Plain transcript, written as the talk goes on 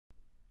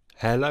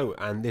Hello,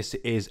 and this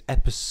is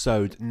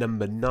episode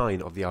number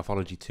 9 of the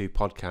Alfology2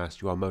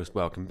 podcast. You are most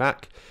welcome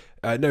back.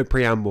 No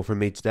preamble from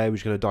me today. We're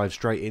just going to dive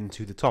straight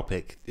into the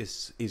topic.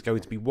 This is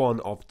going to be one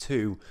of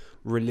 2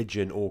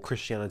 religion or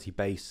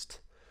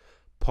Christianity-based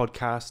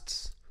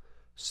podcasts.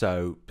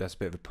 So that's a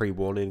bit of a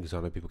pre-warning because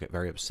I know people get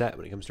very upset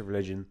when it comes to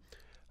religion.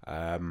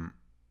 And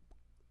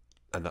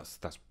that's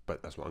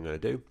what I'm going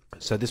to do.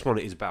 So this one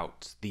is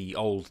about the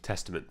Old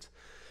Testament.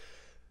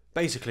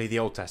 Basically, the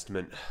Old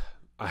Testament,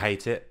 I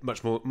hate it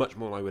much more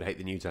than I would hate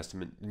the New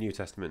Testament. The New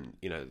Testament,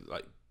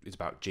 it's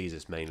about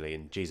Jesus mainly,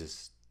 and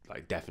Jesus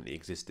definitely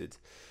existed.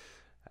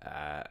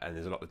 And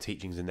there's a lot of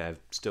teachings in there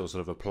still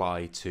sort of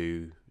apply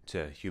to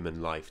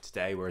human life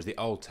today. Whereas the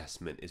Old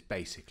Testament is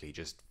basically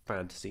just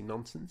fantasy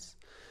nonsense.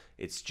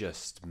 It's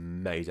just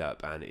made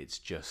up, and it's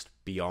just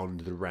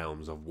beyond the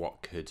realms of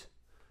what could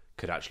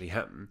actually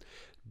happen.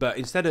 But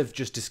instead of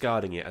just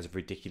discarding it as a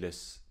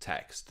ridiculous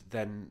text,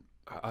 then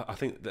I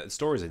think that the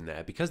stories in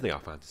there, because they are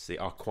fantasy,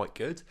 are quite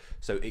good.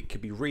 So it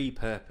could be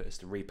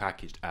repurposed and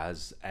repackaged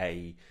as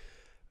a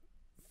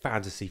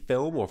fantasy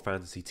film or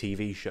fantasy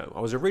TV show.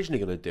 I was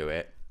originally going to do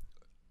it,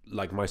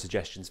 like my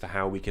suggestions for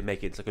how we can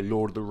make it like a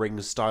Lord of the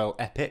Rings style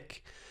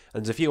epic.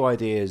 And there's a few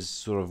ideas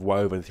sort of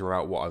woven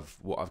throughout what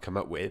I've come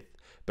up with.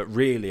 But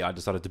really, I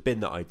decided to bin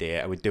that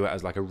idea and would do it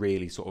as like a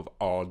really sort of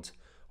odd,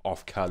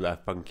 off-color,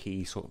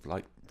 funky sort of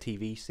like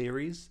TV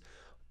series.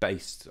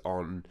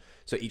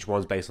 So each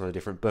one's based on a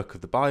different book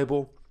of the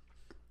Bible,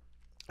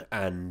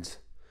 and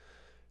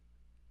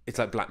it's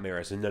like Black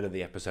Mirror, so none of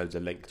the episodes are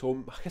linked,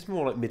 or I guess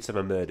more like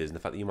Midsummer Murders, and the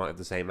fact that you might have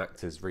the same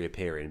actors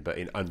reappearing, but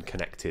in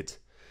unconnected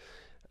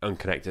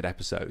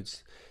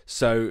episodes.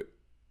 So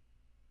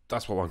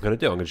that's what I'm going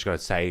to do. I'm just going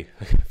to say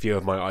a few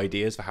of my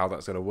ideas for how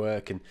that's going to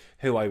work, and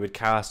who I would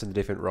cast in the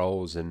different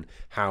roles, and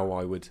how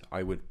I would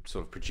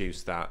sort of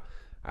produce that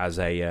as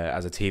a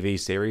TV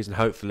series, and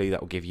hopefully that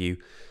will give you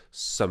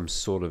some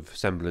sort of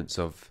semblance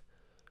of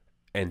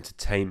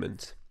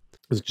entertainment.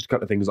 There's just a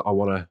couple of things that I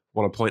want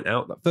to point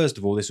out. That first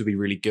of all, this would be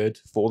really good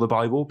for the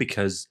Bible,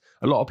 because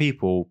a lot of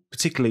people,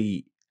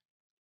 particularly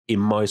in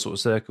my sort of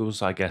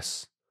circles, I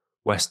guess,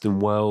 Western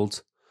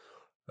world,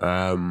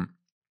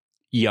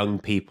 young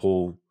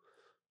people,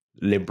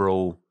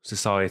 liberal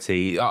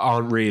society,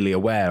 aren't really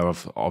aware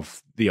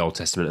of the Old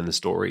Testament and the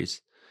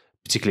stories,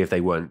 particularly if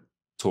they weren't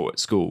taught at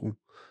school.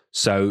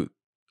 So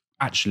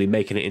actually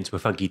making it into a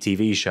funky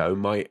TV show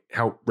might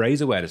help raise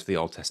awareness for the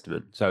Old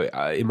Testament. So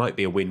it might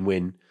be a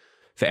win-win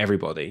for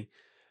everybody.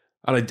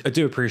 And I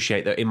do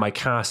appreciate that in my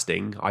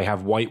casting, I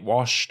have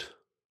whitewashed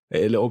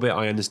it a little bit.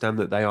 I understand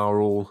that they are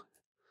all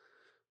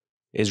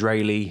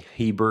Israeli,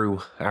 Hebrew,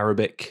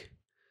 Arabic,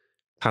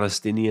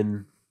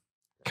 Palestinian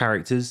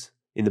characters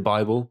in the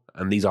Bible,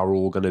 and these are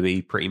all going to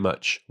be pretty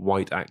much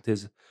white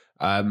actors.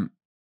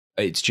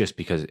 It's just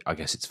because I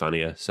guess it's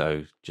funnier,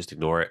 so just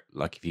ignore it.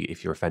 Like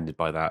if you're offended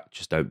by that,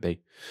 just don't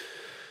be.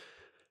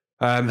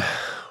 I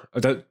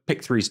don't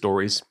pick 3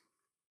 stories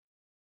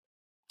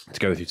to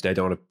go through today.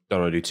 Don't want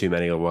to do too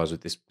many, otherwise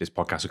this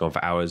podcast has gone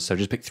for hours. So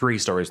just pick 3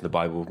 stories in the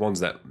Bible, ones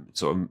that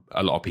sort of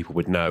a lot of people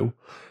would know,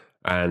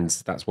 and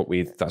that's what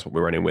we're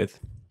running with.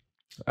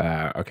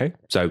 Okay,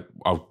 so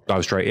I'll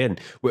dive straight in.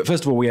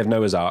 First of all, we have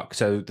Noah's Ark.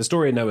 So the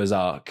story of Noah's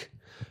Ark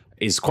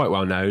is quite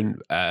well known.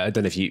 I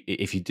don't know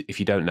if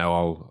you don't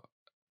know,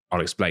 I'll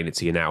explain it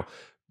to you now.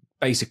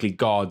 Basically,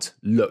 God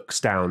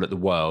looks down at the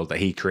world that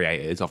he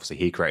created. Obviously,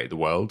 he created the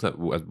world.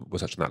 We'll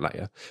touch on that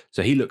later.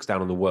 So he looks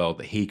down on the world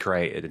that he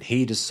created, and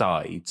he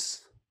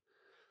decides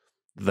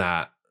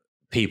that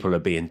people are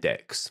being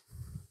dicks.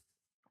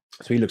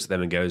 So he looks at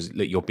them and goes,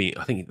 look, you're being,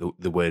 I think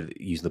the word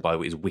used in the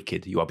Bible is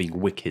wicked. You are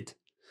being wicked.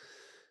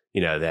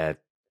 There's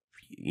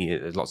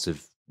lots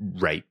of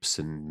rapes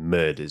and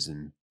murders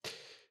and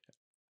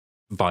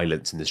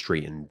violence in the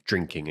street and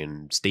drinking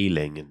and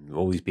stealing, and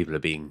all these people are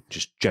being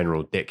just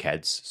general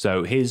dickheads.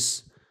 So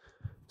his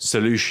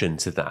solution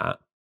to that,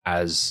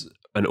 as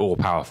an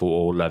all-powerful,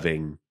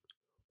 all-loving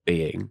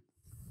being,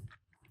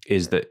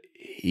 is that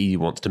he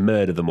wants to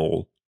murder them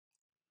all.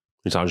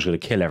 So I'm just going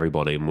to kill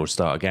everybody and we'll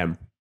start again.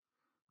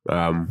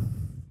 And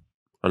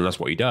that's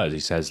what he does. He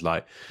says,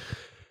 I'm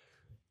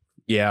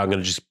going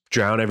to just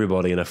drown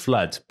everybody in a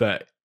flood.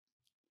 But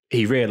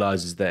he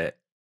realizes that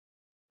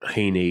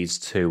he needs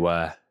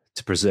to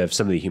preserve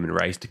some of the human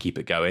race, to keep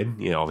it going.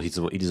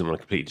 Obviously he doesn't want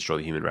to completely destroy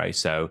the human race.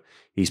 So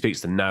he speaks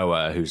to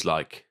Noah, who's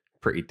like a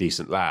pretty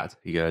decent lad.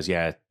 He goes,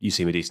 yeah, you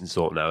seem a decent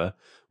sort, Noah.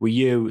 Will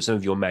you, some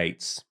of your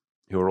mates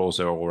who are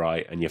also all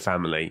right, and your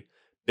family,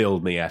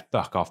 build me a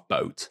fuck off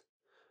boat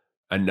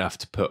enough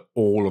to put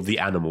all of the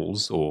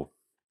animals, or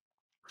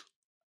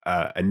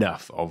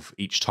enough of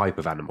each type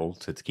of animal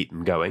to keep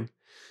them going.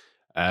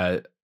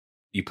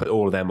 You put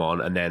all of them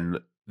on, and then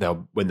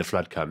when the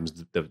flood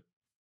comes, the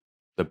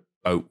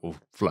boat will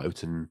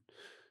float and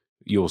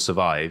you'll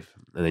survive,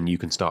 and then you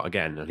can start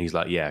again. And he's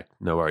like, yeah,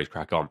 no worries,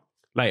 crack on.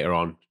 Later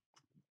on,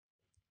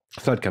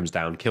 flood comes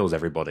down, kills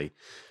everybody,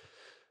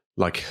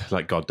 like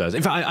God does.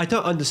 In fact, I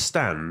don't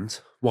understand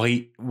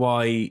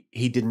why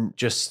he didn't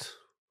just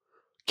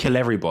kill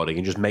everybody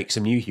and just make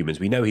some new humans.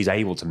 We know he's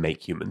able to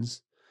make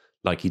humans.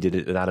 like he did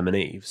it with Adam and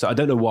Eve. So I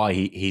don't know why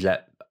he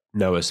let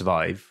Noah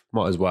survive.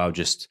 Might as well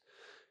just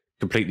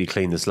completely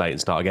clean the slate and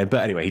start again.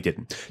 But anyway, he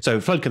didn't. So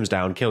flood comes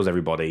down, kills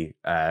everybody.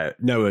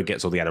 Noah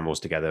gets all the animals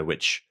together,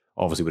 which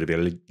obviously would have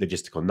been a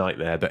logistical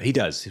nightmare, but he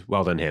does.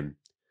 Well done him.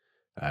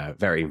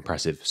 Very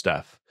impressive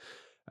stuff.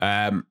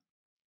 And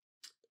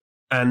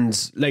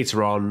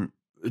later on,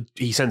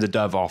 he sends a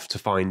dove off to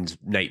find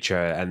nature,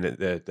 and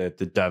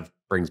the dove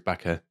brings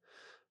back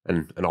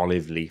an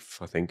olive leaf,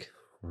 I think,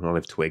 an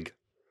olive twig,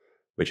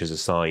 which is a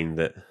sign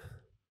that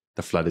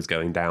the flood is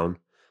going down.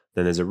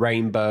 Then there's a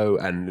rainbow,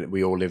 and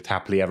we all lived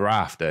happily ever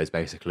after. Is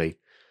basically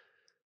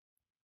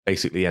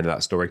the end of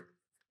that story.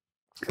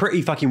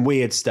 Pretty fucking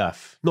weird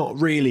stuff. Not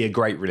really a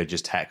great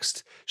religious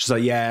text. She's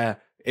like, yeah,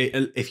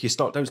 if you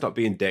don't stop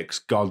being dicks,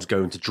 God's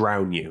going to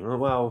drown you. Oh,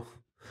 well,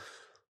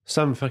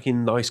 some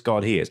fucking nice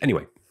God he is.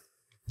 Anyway,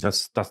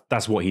 that's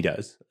what he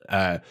does.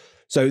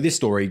 So this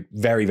story,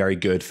 very, very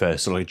good for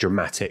sort of like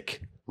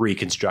dramatic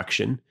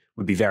reconstruction.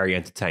 Would be very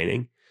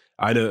entertaining.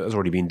 I know it's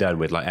already been done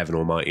with like Evan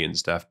Almighty and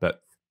stuff,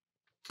 but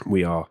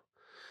we are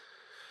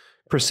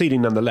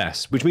proceeding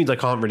nonetheless, which means I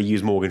can't really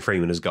use Morgan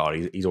Freeman as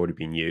God. He's already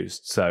been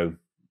used. So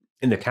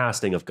in the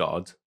casting of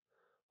God,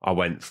 I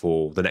went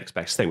for the next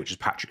best thing, which is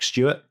Patrick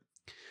Stewart.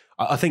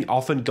 I think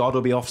often God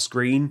will be off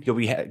screen. You'll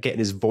be getting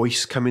his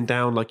voice coming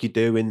down like you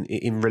do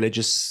in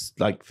religious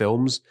like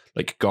films.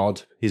 Like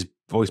God, his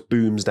voice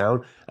booms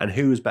down. And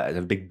who's better to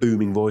have a big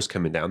booming voice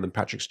coming down than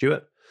Patrick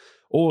Stewart?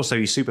 Also,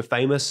 he's super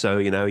famous, so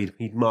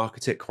he'd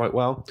market it quite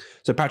well.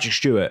 So Patrick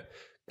Stewart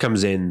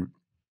comes in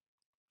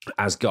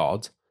as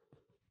God.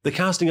 The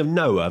casting of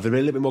Noah have been a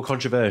little bit more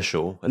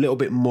controversial, a little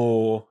bit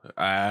more,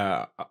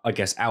 I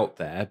guess, out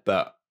there,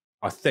 but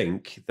I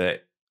think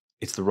that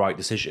it's the right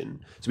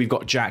decision. So we've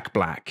got Jack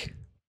Black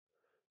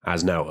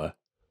as Noah,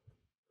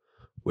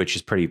 which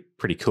is pretty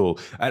cool.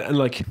 And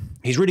like,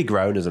 he's really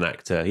grown as an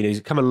actor. He's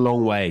come a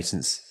long way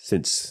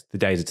since the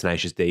days of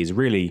Tenacious D. He's a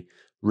really,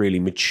 really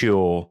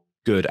mature,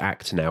 good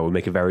actor now. Will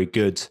make a very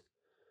good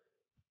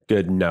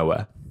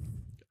Noah.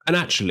 And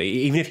actually,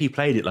 even if he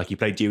played it like he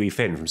played Dewey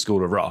Finn from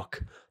School of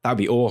Rock, that'd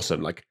be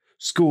awesome. Like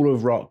School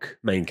of Rock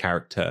main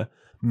character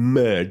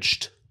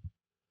merged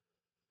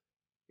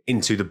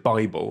into the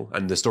Bible,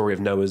 and the story of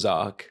Noah's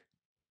Ark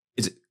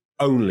is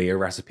only a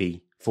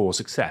recipe for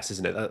success,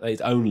 isn't it?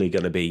 It's only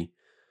going to be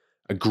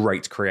a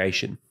great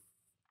creation.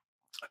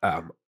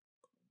 I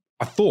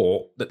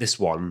thought that this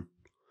one,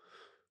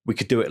 we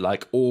could do it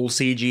like all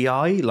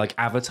CGI, like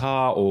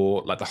Avatar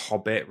or like The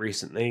Hobbit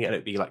recently, and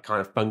it'd be like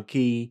kind of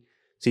funky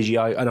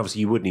CGI. And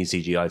obviously you would need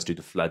CGI to do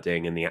the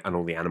flooding and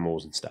all the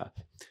animals and stuff.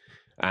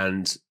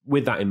 And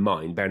with that in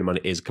mind, bearing in mind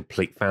it is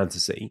complete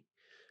fantasy,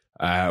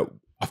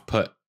 I've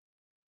put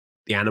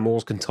the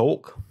animals can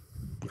talk,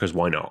 because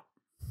why not?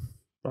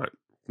 Right,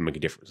 make a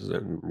difference,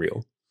 isn't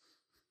real.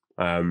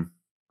 I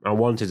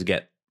wanted to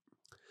get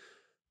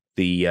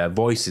the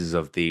voices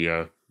of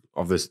the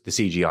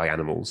CGI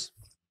animals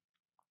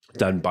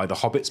done by the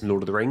Hobbits from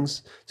Lord of the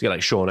Rings, to get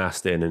like Sean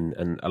Astin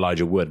and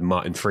Elijah Wood, and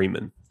Martin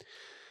Freeman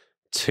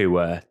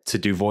to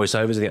do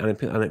voiceovers,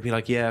 and it'd be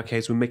like, yeah,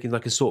 okay, so we're making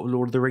like a sort of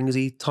Lord of the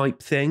Ringsy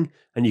type thing,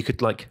 and you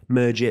could like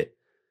merge it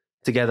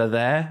together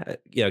there,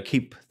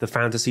 keep the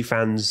fantasy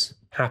fans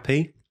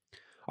happy.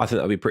 I think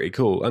that'd be pretty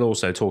cool. And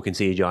also talking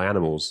CGI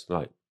animals,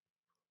 like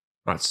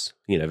that's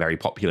very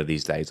popular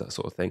these days, that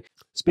sort of thing.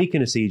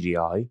 Speaking of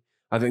CGI,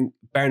 I think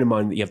bearing in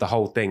mind that you have the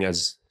whole thing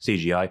as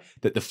CGI,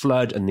 that the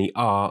flood and the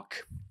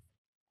ark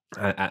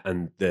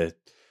and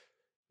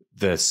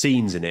the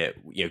scenes in it,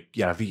 you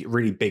have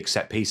really big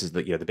set pieces,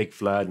 that the big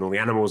flood and all the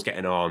animals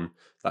getting on,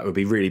 that would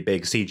be really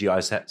big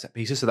CGI set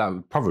pieces. So that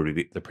would probably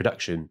be, the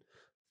production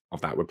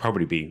of that would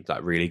probably be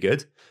like really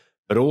good.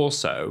 But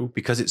also,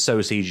 because it's so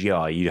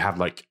CGI, you have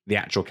like the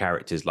actual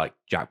characters, like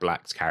Jack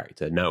Black's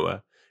character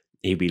Noah,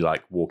 he'd be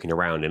like walking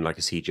around in like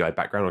a CGI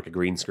background, like a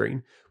green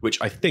screen, which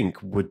I think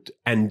would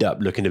end up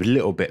looking a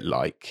little bit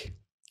like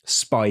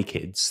Spy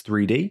Kids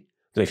 3D. I don't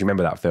know if you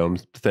remember that film,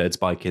 the third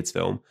Spy Kids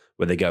film,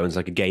 where they go into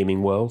like a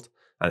gaming world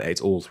and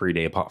it's all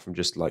 3D apart from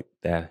just like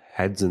their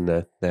heads and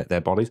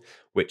their bodies,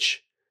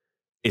 which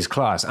is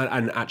class.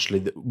 And actually,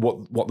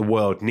 what the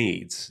world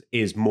needs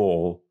is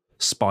more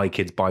Spy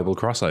Kids Bible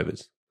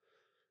crossovers.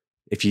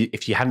 If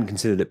you hadn't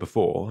considered it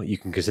before, you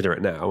can consider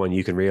it now, and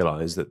you can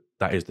realize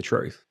that is the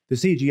truth. The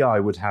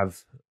CGI would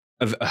have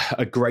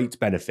a great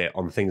benefit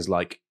on things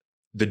like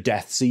the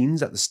death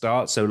scenes at the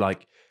start. So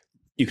like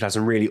you could have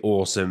some really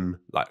awesome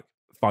like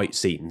fight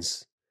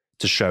scenes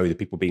to show the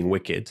people being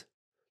wicked,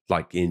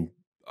 like in,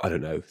 I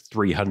don't know,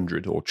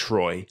 300 or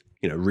Troy,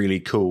 really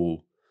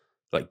cool,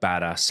 like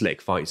badass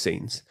slick fight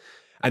scenes.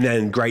 And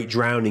then great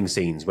drowning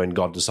scenes when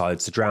God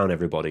decides to drown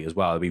everybody as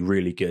well. It'd be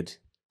really good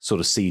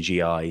sort of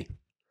CGI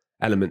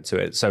element to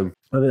it. So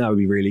I think that would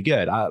be really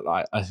good.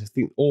 I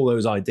think all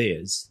those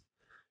ideas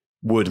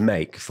would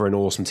make for an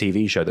awesome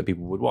TV show that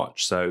people would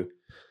watch. So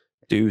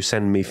do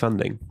send me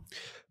funding.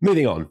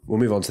 Moving on, we'll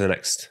move on to the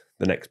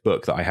next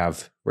book that I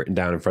have written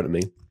down in front of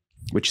me,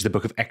 which is the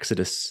book of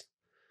Exodus.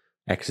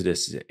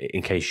 Exodus,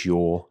 in case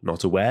you're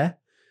not aware,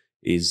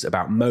 is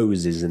about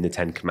Moses and the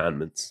Ten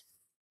Commandments.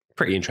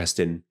 pretty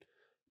interesting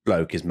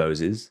bloke is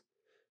Moses.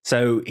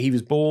 So he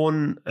was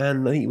born,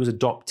 and I think he was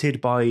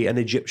adopted by an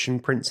Egyptian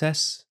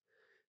princess,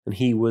 and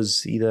he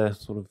was either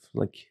sort of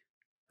like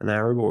an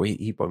Arab or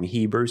he probably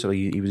Hebrew, so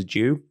he was a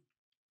Jew.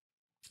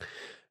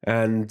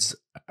 And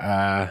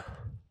anyway,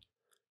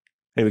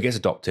 he gets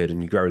adopted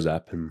and he grows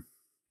up, and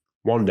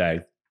one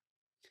day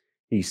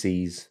he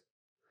sees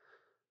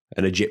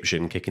an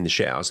Egyptian kicking the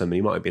shit out of somebody.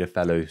 He might have been a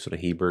fellow sort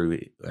of Hebrew,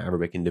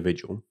 Arabic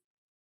individual.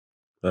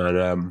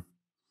 And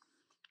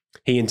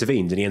he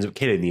intervenes and he ends up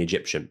killing the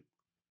Egyptian.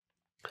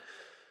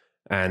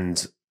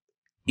 And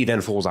he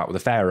then falls out with the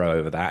Pharaoh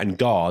over that. And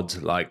God,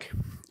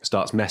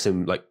 starts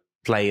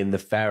playing the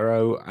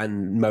Pharaoh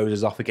and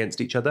Moses off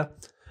against each other.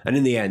 And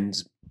in the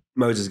end,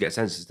 Moses gets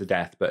sentenced to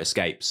death but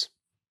escapes.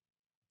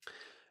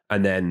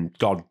 And then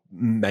God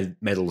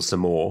meddles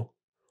some more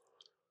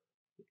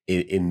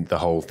in the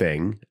whole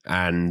thing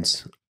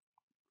and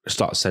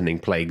starts sending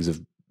plagues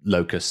of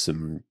locusts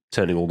and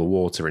turning all the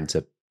water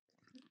into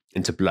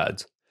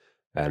blood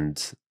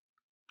and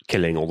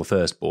killing all the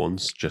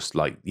firstborns, just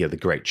like the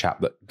great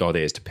chap that God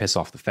is, to piss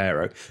off the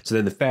Pharaoh. So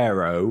then the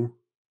Pharaoh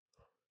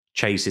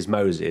chases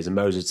Moses, and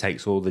Moses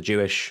takes all the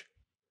Jewish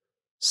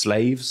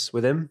slaves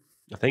with him,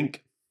 I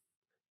think.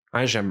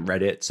 I actually haven't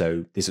read it,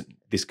 so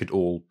this could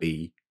all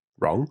be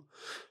wrong.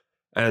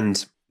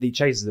 And he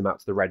chases them out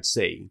to the Red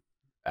Sea,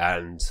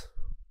 and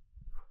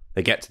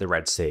they get to the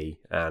Red Sea,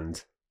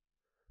 and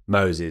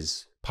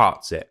Moses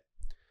parts it,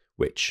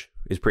 which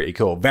is pretty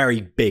cool. Very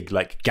big,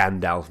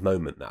 Gandalf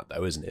moment, that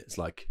though, isn't it? It's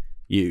like,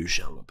 you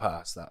shall not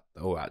pass, that,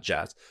 all that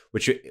jazz.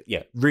 Which,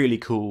 yeah, really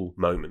cool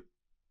moment.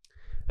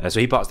 So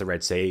he parts the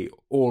Red Sea.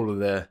 All of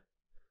the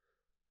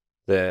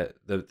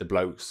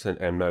blokes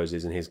and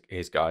Moses and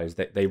his guys,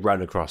 they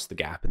run across the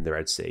gap in the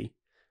Red Sea.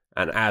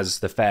 And as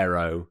the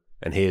Pharaoh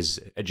and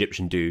his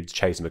Egyptian dudes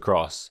chase him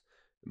across,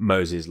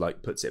 Moses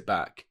puts it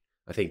back.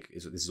 I think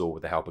this is all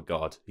with the help of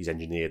God. He's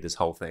engineered this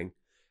whole thing.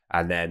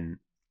 And then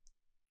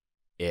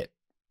it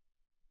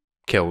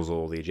kills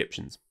all the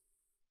Egyptians.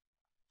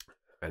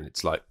 And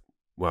it's like,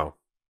 well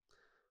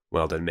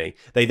done me.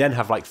 They then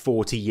have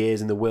 40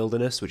 years in the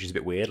wilderness, which is a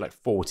bit weird.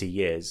 40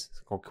 years,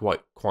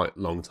 quite a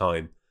long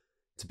time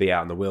to be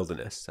out in the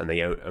wilderness. And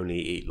they only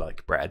eat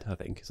bread, I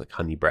think. It's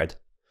honey bread.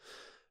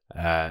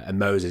 And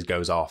Moses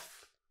goes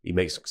off. He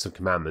makes some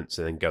commandments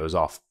and then goes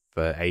off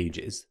for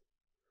ages,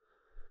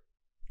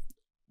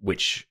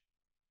 which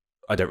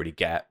I don't really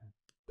get.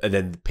 And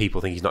then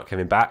people think he's not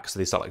coming back, so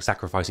they start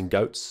sacrificing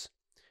goats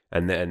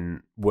and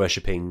then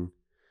worshipping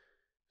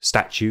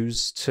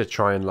statues to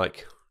try and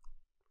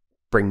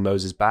bring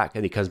Moses back.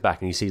 And he comes back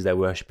and he sees they're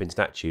worshipping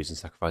statues and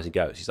sacrificing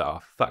goats. He's like, oh,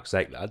 for fuck's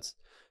sake, lads.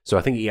 So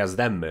I think he has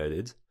them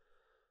murdered,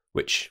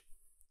 which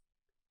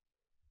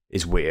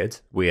is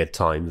weird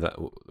time that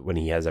when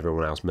he has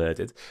everyone else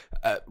murdered.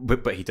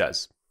 But he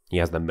does. He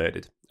has them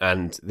murdered.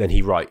 And then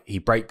he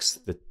breaks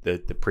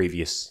the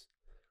previous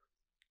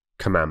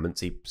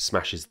commandments. He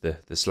smashes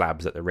the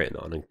slabs that they're written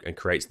on and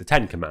creates the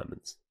 10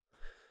 commandments.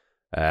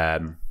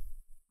 And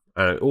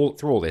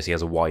through all this, he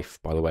has a wife,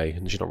 by the way,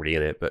 and she's not really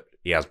in it, but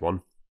he has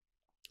one.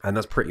 And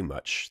that's pretty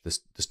much the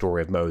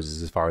story of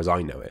Moses as far as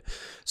I know it.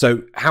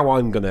 So how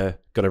I'm gonna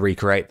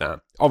recreate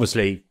that,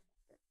 obviously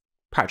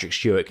Patrick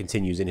Stewart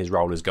continues in his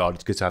role as God.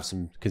 It's good to have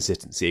some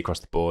consistency across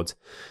the board.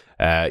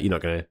 God's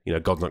not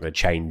gonna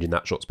change in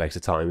that short space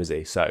of time, is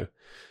he? So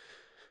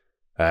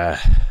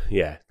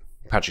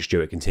Patrick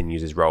Stewart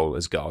continues his role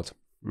as God.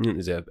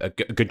 There's a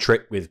good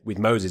trick with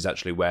Moses,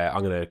 actually, where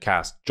I'm going to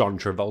cast John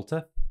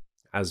Travolta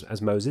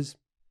as Moses.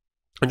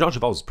 And John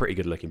Travolta's a pretty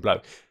good looking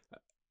bloke,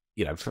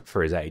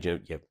 for his age.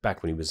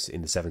 Back when he was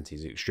in the 70s, he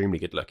was extremely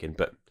good looking.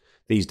 But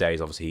these days,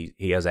 obviously,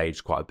 he has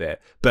aged quite a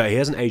bit. But he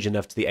hasn't aged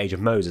enough to the age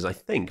of Moses. I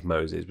think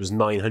Moses was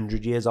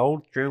 900 years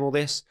old during all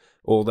this,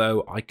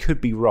 although I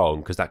could be wrong,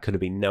 because that could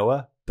have been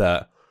Noah.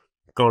 But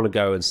I'm going to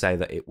go and say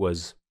that it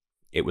was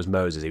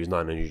Moses. He was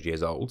 900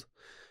 years old.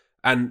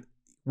 And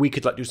we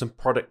could do some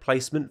product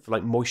placement for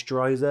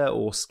moisturizer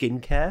or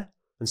skincare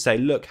and say,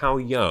 look how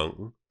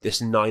young this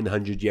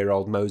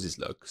 900-year-old Moses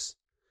looks.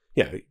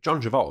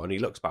 John Travolta, and he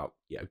looks about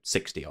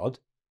 60 odd.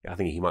 I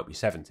think he might be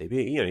 70, but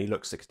he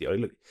looks 60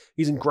 odd.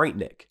 He's in great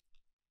nick.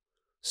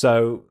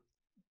 So,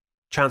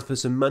 chance for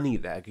some money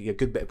there. A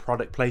good bit of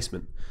product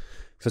placement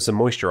for some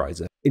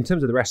moisturizer. In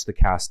terms of the rest of the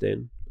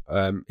casting,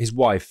 his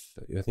wife,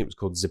 I think it was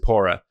called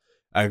Zipporah,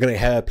 going to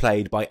get her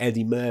played by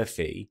Eddie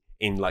Murphy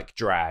in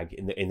drag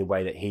in the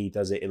way that he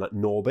does it in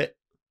Norbit,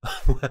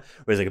 where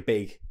he's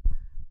a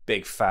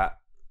big fat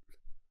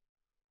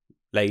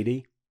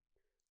lady,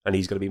 and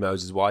he's going to be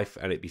Moses' wife,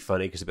 and it'd be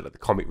funny because it'd be the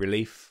comic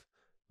relief,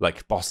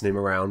 bossing him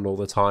around all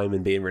the time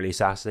and being really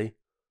sassy.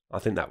 I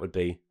think that would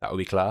be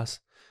class.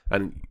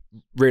 And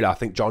really, I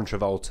think John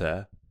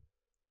Travolta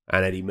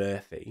and Eddie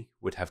Murphy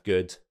would have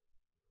good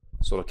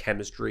sort of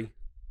chemistry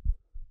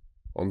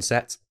on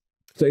set.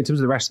 So in terms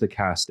of the rest of the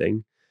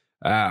casting,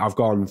 I've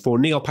gone for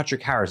Neil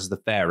Patrick Harris as the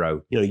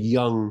Pharaoh.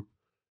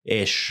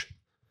 Young-ish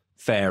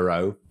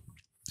Pharaoh,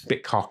 a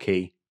bit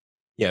cocky.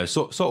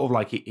 Sort of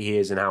like he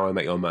is in How I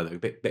Met Your Mother. A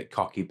bit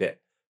cocky, bit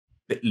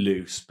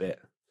loose, bit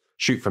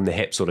shoot from the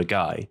hip sort of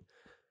guy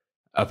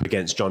up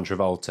against John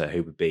Travolta,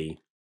 who would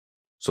be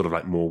sort of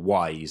like more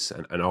wise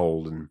and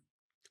old and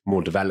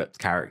more developed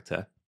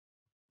character.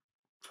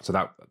 So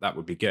that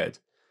would be good.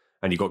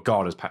 And you've got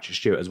God as Patrick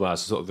Stewart as well.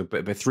 So sort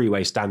of a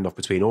three-way standoff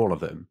between all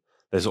of them.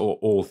 There's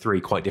all three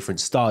quite different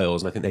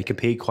styles, and I think they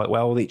compete quite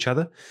well with each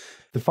other.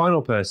 The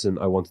final person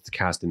I wanted to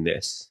cast in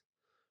this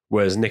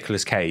was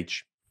Nicolas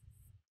Cage.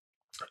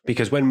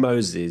 Because when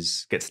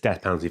Moses gets the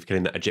death penalty for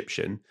killing that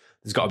Egyptian,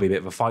 there's got to be a bit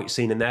of a fight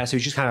scene in there. So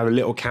he's just kind of a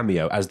little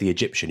cameo as the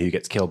Egyptian who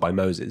gets killed by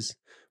Moses,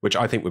 which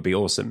I think would be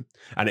awesome.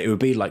 And it would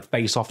be like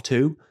Face Off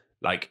 2,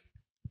 like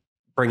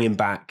bringing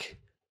back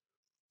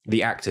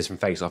the actors from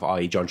Face Off,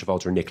 i.e. John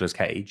Travolta and Nicolas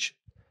Cage,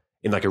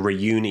 in like a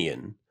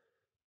reunion,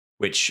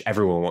 which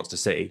everyone wants to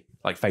see,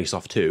 like Face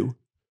Off 2,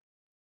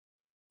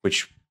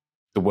 which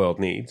the world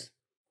needs.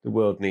 The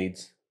world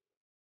needs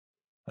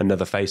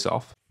another Face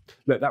Off.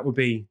 Look, that would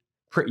be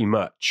pretty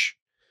much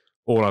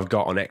all I've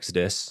got on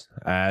Exodus.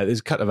 There's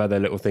a couple of other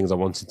little things I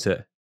wanted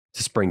to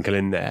sprinkle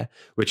in there,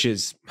 which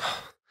is,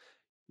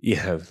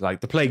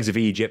 like the plagues of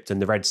Egypt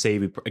and the Red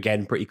Sea,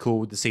 again, pretty cool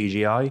with the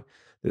CGI.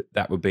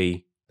 That would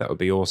be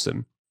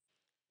awesome.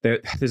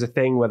 There's a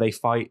thing where they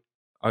fight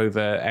over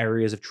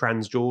areas of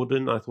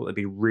Transjordan. I thought that'd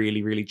be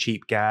really, really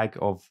cheap gag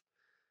of,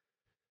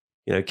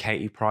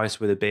 Katie Price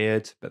with a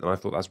beard. But then I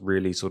thought that's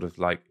really sort of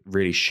like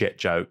really shit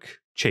joke,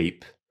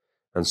 cheap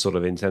and sort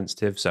of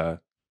insensitive. So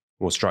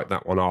we'll strike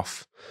that one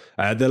off.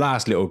 The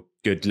last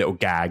good little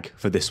gag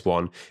for this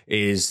one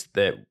is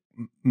that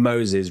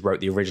Moses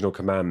wrote the original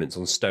commandments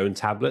on stone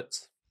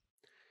tablets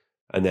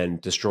and then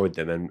destroyed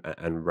them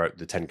and wrote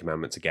the 10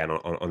 Commandments again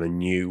on a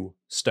new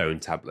stone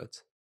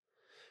tablet.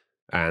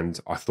 And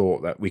I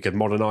thought that we could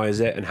modernize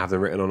it and have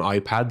them written on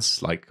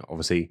iPads, like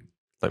obviously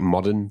like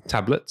modern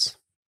tablets.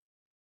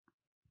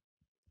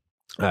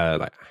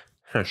 Like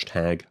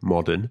hashtag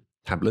modern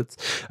tablets.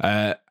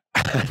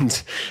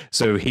 And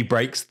so he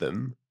breaks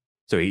them.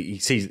 So he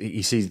sees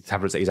the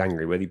tablets that he's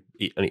angry with,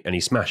 and he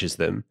smashes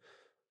them.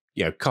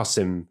 Costs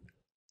him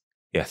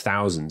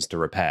thousands to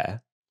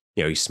repair.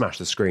 He smashed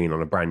the screen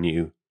on a brand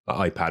new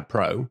iPad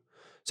Pro.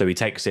 So he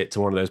takes it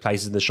to one of those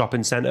places in the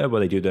shopping center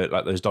where they do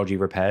those dodgy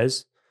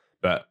repairs.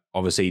 But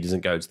obviously he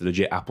doesn't go to the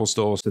legit Apple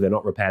store, so they're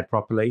not repaired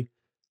properly.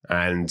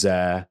 And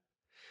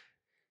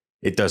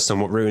it does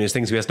somewhat ruin his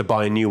thing. So he has to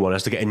buy a new one,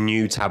 has to get a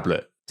new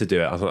tablet to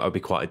do it. I thought that would be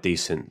quite a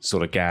decent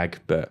sort of gag,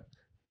 but,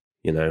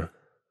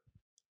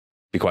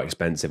 be quite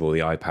expensive, all the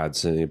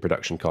iPads and the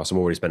production costs. I'm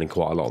already spending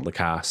quite a lot on the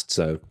cast,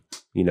 so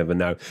you never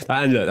know.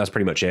 And look, that's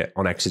pretty much it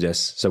on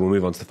Exodus. So we'll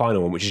move on to the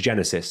final one, which is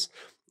Genesis.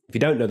 If you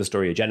don't know the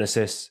story of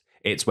Genesis,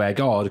 it's where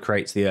God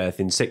creates the earth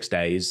in 6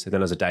 days and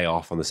then has a day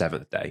off on the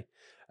seventh day.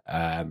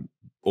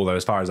 Although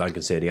as far as I'm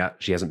concerned, he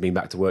actually hasn't been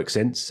back to work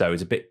since. So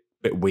it's a bit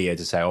weird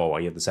to say, oh,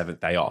 you have the seventh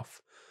day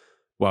off.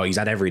 Well, he's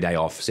had every day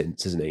off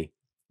since, hasn't he?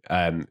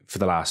 For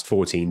the last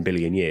 14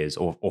 billion years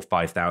or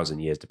 5,000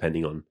 years,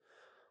 depending on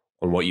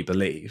what you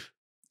believe.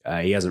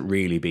 He hasn't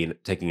really been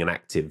taking an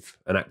active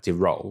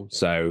role.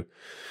 So,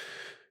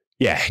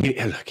 yeah,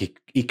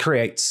 he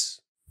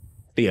creates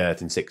the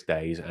earth in 6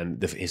 days.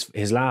 And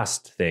his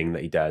last thing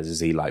that he does is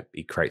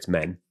he creates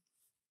men.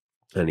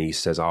 And he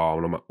says, I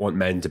want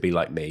men to be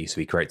like me.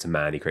 So he creates a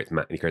man. He creates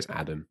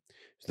Adam.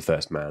 He's the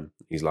first man.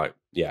 He's like,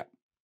 yeah,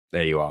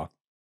 there you are.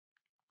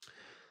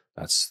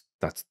 That's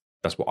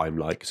what I'm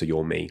like. So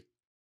you're me.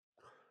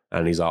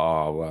 And he's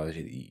like,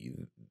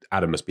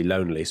 Adam must be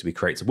lonely. So he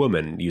creates a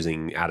woman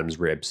using Adam's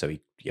rib. So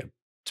he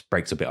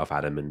breaks a bit off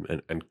Adam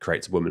and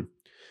creates a woman,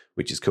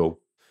 which is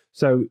cool.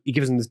 So he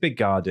gives him this big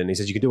garden. He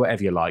says, you can do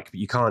whatever you like, but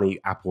you can't eat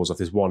apples off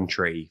this one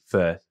tree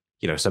for,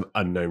 some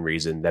unknown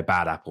reason. They're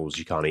bad apples.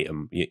 You can't eat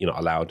them. You're not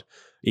allowed,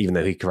 even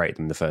though he created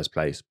them in the first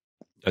place.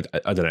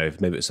 I don't know if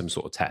maybe it's some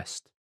sort of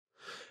test.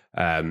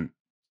 But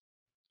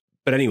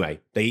anyway,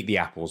 they eat the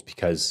apples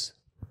because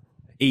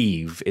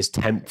Eve is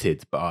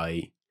tempted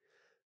by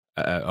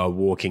a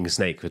walking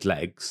snake with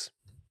legs,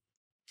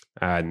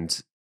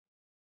 and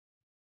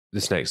the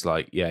snake's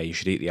like, "Yeah, you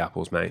should eat the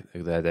apples, mate.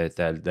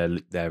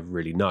 They're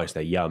really nice.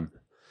 They're yum."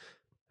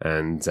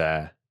 And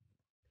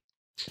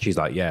she's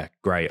like, "Yeah,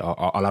 great.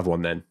 I'll have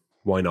one then.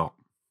 Why not?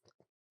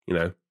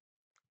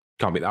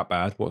 Can't be that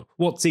bad.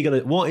 What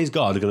is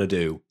God gonna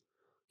do?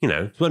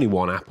 It's only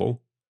one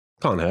apple.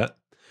 Can't hurt."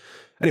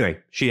 Anyway,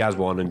 she has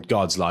one, and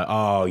God's like,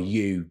 "Oh,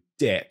 you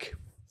dick!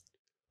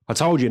 I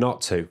told you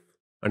not to."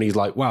 And he's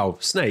like, "Well,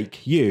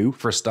 snake, you,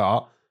 for a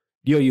start,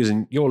 you're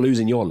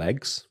losing your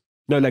legs.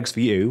 No legs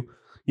for you.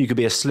 You could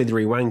be a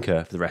slithery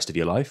wanker for the rest of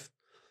your life."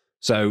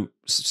 So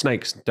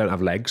snakes don't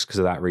have legs because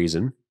of that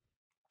reason,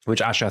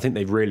 which actually I think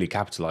they've really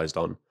capitalized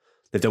on.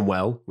 They've done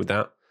well with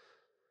that.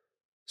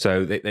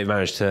 So they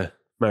managed to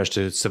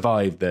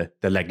survive the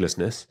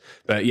leglessness.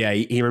 But yeah,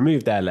 he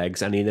removed their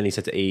legs, and then he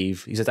said to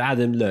Eve, he said to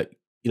Adam, look,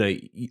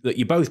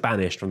 you're both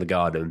banished from the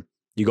garden.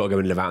 You got to go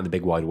and live out in the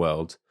big wide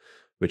world,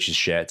 which is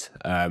shit.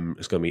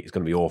 It's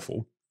gonna be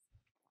awful.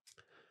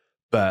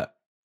 But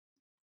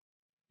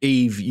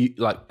Eve,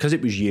 because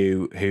it was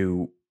you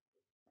who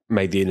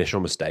made the initial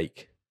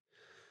mistake,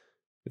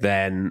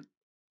 then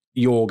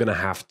you're going to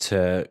have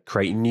to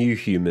create new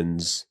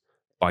humans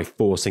by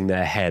forcing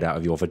their head out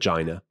of your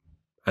vagina.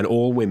 And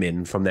all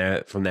women from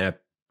that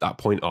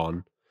point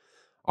on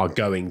are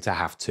going to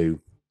have to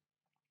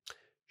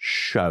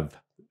shove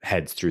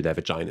heads through their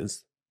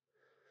vaginas,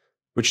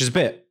 which is a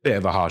bit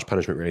of a harsh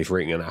punishment, really, for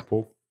eating an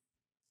apple.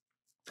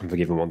 I'm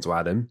forgiving one to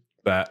Adam,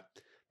 but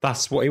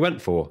that's what he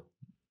went for.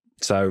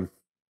 So,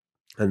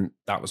 and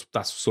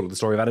that's sort of the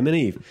story of Adam and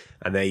Eve.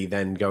 And they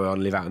then go on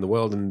and live out in the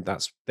world, and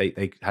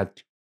they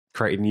had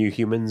created new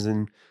humans,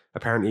 and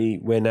apparently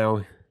we're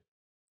now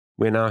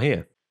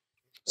here.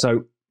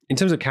 So, in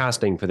terms of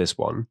casting for this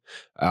one,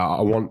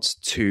 I want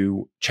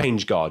to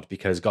change God,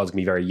 because God's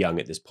gonna be very young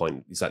at this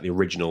point. He's like the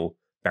original,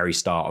 very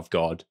start of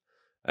God,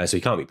 so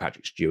he can't be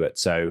Patrick Stewart.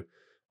 So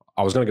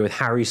I was going to go with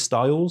Harry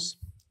Styles,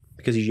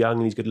 because he's young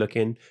and he's good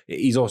looking.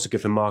 He's also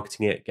good for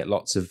marketing it, get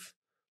lots of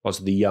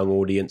the young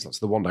audience, lots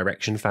of the One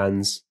Direction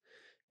fans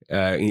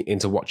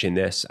into watching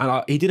this.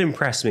 And he did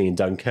impress me in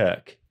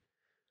Dunkirk.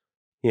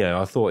 You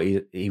know, I thought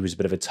he was a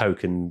bit of a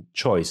token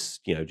choice,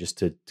 you know, just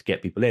to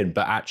get people in.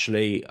 But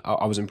actually,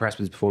 I was impressed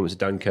with his performance at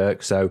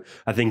Dunkirk. So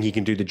I think he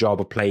can do the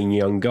job of playing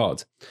young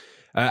God.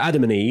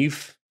 Adam and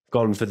Eve,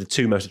 gone for the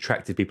two most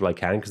attractive people I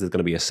can, because there's going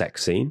to be a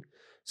sex scene.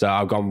 So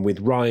I've gone with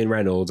Ryan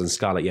Reynolds and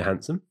Scarlett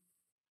Johansson,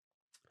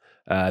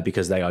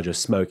 because they are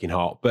just smoking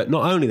hot. But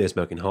not only they're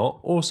smoking hot,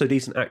 also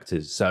decent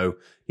actors. So,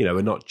 you know,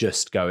 we're not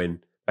just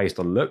going based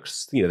on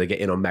looks. You know, they get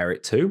in on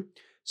merit too.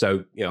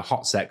 So, you know,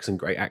 hot sex and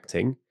great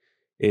acting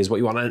is what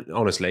you want. And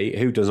honestly,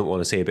 who doesn't want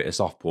to see a bit of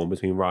soft porn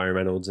between Ryan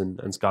Reynolds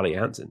and Scarlett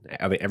Johansson?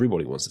 I mean,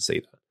 everybody wants to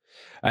see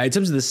that. In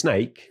terms of the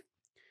snake,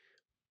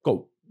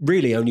 got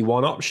really only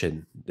one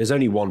option. There's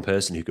only one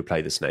person who could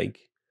play the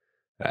snake.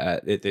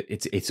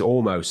 It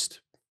almost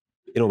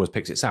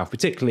picks itself,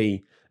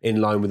 particularly in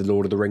line with the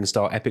Lord of the Rings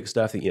style epic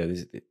stuff. You know,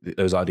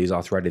 those ideas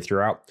are threaded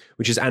throughout,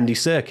 which is Andy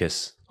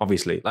Serkis.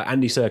 Obviously, like,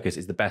 Andy Serkis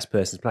is the best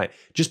person to play it.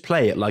 Just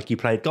play it like you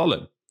played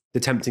Gollum. The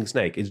tempting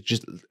snake is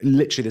just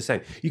literally the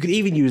same. You could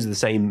even use the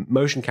same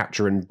motion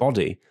capture and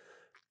body,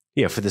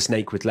 you know, for the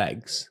snake with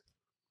legs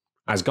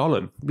as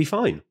Gollum. It'd be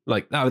fine.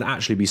 Like, that would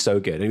actually be so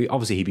good. I mean,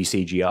 obviously, he'd be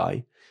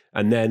CGI,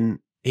 and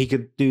then he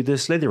could do the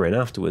Slytherin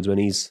afterwards when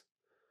he's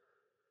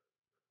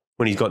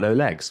got no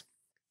legs.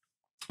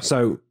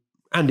 So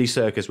Andy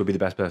Serkis would be the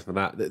best person for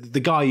that.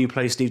 The guy who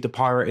plays Steve the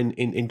Pirate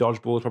in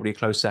Dodgeball is probably a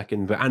close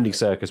second, but Andy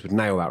Serkis would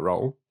nail that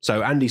role.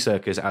 So Andy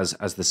Serkis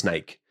as the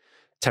snake,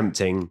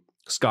 tempting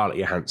Scarlett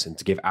Johansson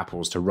to give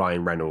apples to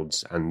Ryan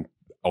Reynolds and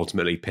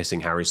ultimately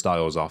pissing Harry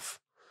Styles off,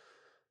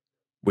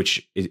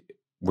 which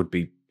would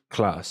be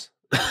class.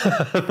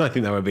 I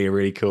think that would be a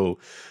really cool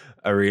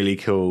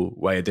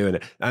way of doing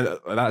it. And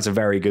that's a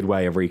very good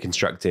way of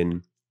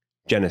reconstructing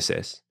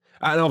Genesis.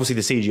 And obviously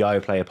the CGI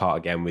will play a part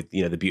again with,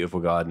 you know, the beautiful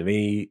Garden of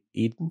Eden,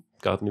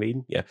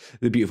 yeah,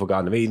 the beautiful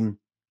Garden of Eden,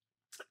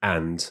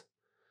 and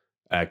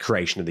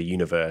creation of the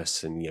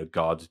universe, and, you know,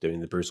 God doing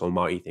the Bruce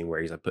Almighty thing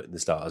where he's like putting the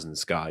stars in the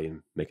sky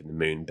and making the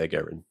moon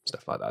bigger and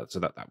stuff like that. So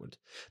that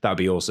would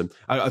be awesome.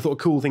 I thought a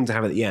cool thing to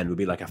have at the end would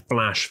be like a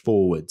flash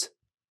forward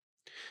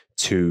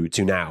to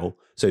now.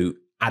 So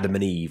Adam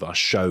and Eve are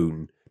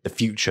shown the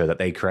future that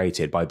they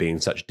created by being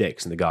such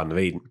dicks in the Garden of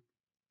Eden.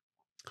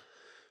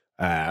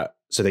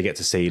 So they get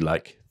to see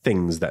like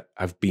things that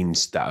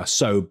are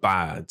so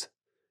bad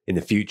in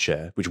the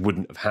future, which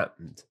wouldn't have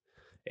happened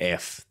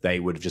if they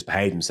would have just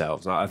behaved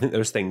themselves. I think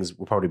those things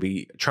will probably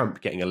be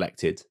Trump getting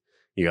elected.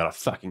 You go,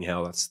 fucking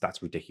hell,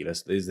 that's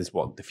ridiculous. Is this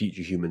what the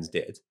future humans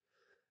did?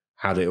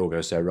 How did it all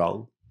go so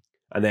wrong?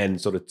 And then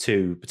sort of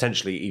two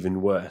potentially even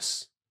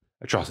worse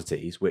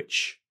atrocities,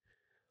 which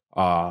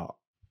are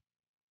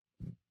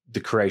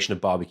the creation of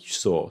barbecue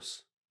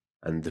sauce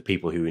and the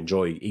people who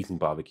enjoy eating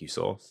barbecue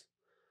sauce.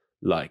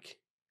 Like,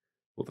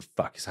 what the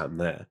fuck is happening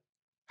there?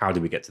 How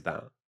did we get to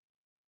that?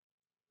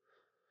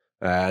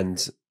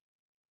 And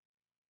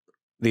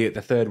the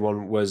third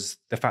one was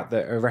the fact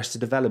that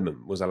Arrested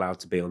Development was allowed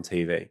to be on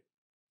TV.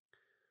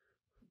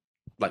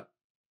 Like,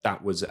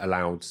 that was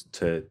allowed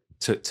to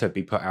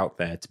be put out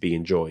there to be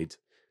enjoyed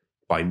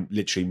by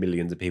literally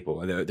millions of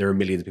people. And there are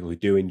millions of people who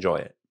do enjoy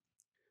it,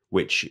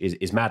 which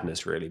is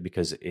madness, really,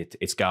 because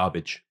it's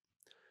garbage.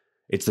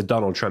 It's the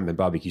Donald Trump and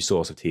barbecue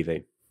sauce of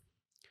TV.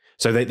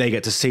 So they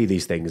get to see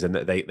these things, and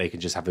they can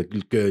just have a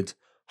good,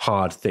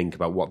 hard think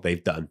about what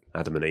they've done,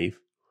 Adam and Eve.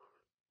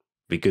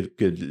 Be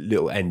good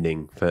little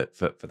ending for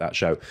that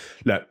show.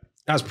 Look,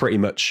 that's pretty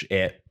much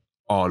it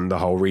on the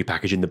whole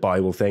repackaging the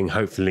Bible thing.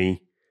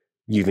 Hopefully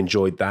you've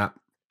enjoyed that.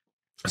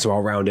 So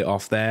I'll round it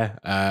off there.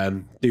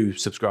 Do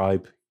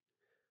subscribe,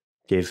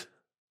 give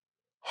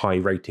high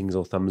ratings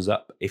or thumbs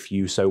up if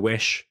you so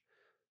wish.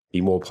 Be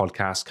more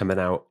podcasts coming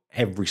out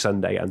every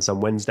Sunday and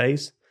some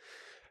Wednesdays.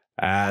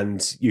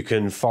 And you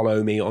can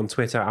follow me on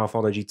Twitter,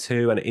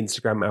 Alfology2, and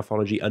Instagram,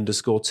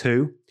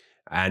 Alfology_2.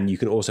 And you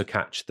can also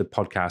catch the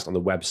podcast on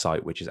the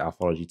website, which is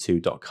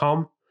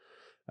alfology2.com.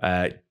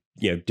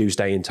 Do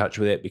stay in touch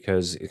with it,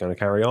 because it's going to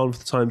carry on for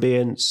the time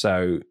being.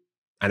 So,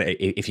 and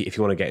if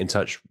you want to get in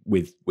touch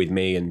with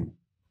me and,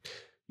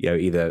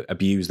 either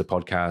abuse the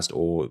podcast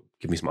or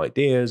give me some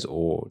ideas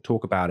or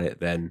talk about it,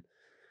 then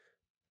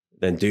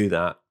do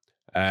that.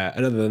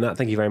 And other than that,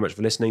 thank you very much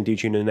for listening. Do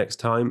tune in next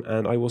time,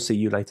 and I will see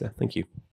you later. Thank you.